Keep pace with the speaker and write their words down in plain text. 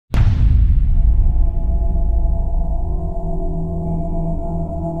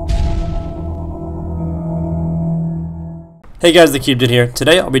Hey guys, TheCubeDude here.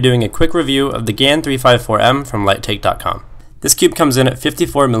 Today I'll be doing a quick review of the GAN 354M from LighTake.com. This cube comes in at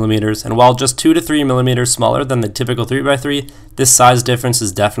 54mm, and while just 2 to 3mm smaller than the typical 3x3, this size difference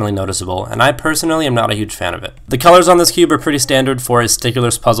is definitely noticeable, and I personally am not a huge fan of it. The colors on this cube are pretty standard for a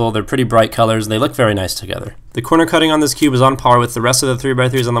sticulars puzzle. They're pretty bright colors, they look very nice together. The corner cutting on this cube is on par with the rest of the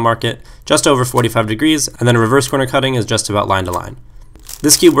 3x3s on the market, just over 45 degrees, and then reverse corner cutting is just about line to line.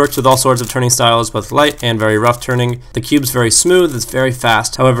 This cube works with all sorts of turning styles, both light and very rough turning. The cube's very smooth, it's very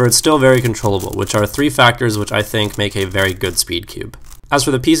fast, however it's still very controllable, which are 3 factors which I think make a very good speed cube. As for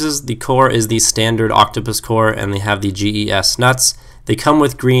the pieces, the core is the standard octopus core and they have the GES nuts. They come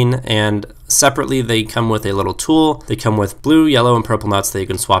with green, and separately they come with a little tool. They come with blue, yellow, and purple nuts that you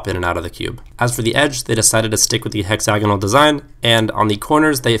can swap in and out of the cube. As for the edge, they decided to stick with the hexagonal design, and on the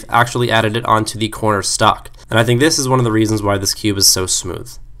corners they've actually added it onto the corner stock. And I think this is one of the reasons why this cube is so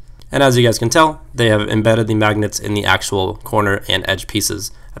smooth. And as you guys can tell, they have embedded the magnets in the actual corner and edge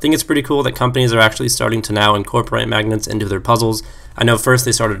pieces. I think it's pretty cool that companies are actually starting to now incorporate magnets into their puzzles. I know first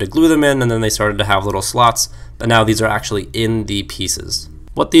they started to glue them in and then they started to have little slots, but now these are actually in the pieces.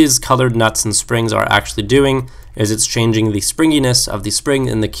 What these colored nuts and springs are actually doing is it's changing the springiness of the spring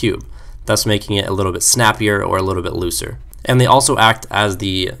in the cube, thus making it a little bit snappier or a little bit looser. And they also act as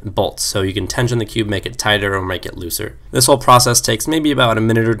the bolts, so you can tension the cube, make it tighter or make it looser. This whole process takes maybe about a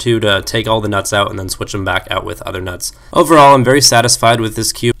minute or two to take all the nuts out and then switch them back out with other nuts. Overall, I'm very satisfied with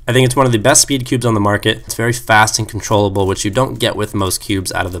this cube. I think it's one of the best speed cubes on the market. It's very fast and controllable, which you don't get with most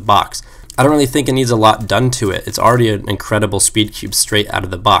cubes out of the box. I don't really think it needs a lot done to it. It's already an incredible speed cube straight out of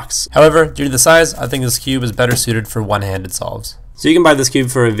the box. However, due to the size, I think this cube is better suited for one-handed solves. So you can buy this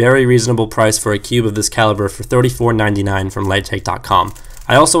cube for a very reasonable price for a cube of this caliber for $34.99 from LighTake.com.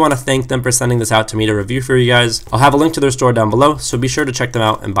 I also want to thank them for sending this out to me to review for you guys. I'll have a link to their store down below, so be sure to check them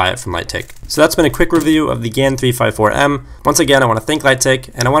out and buy it from LighTake. So that's been a quick review of the GAN 354M. Once again, I want to thank LighTake,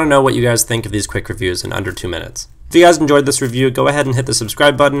 and I want to know what you guys think of these quick reviews in under 2 minutes. If you guys enjoyed this review, go ahead and hit the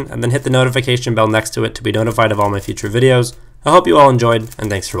subscribe button, and then hit the notification bell next to it to be notified of all my future videos. I hope you all enjoyed, and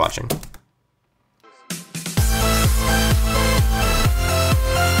thanks for watching.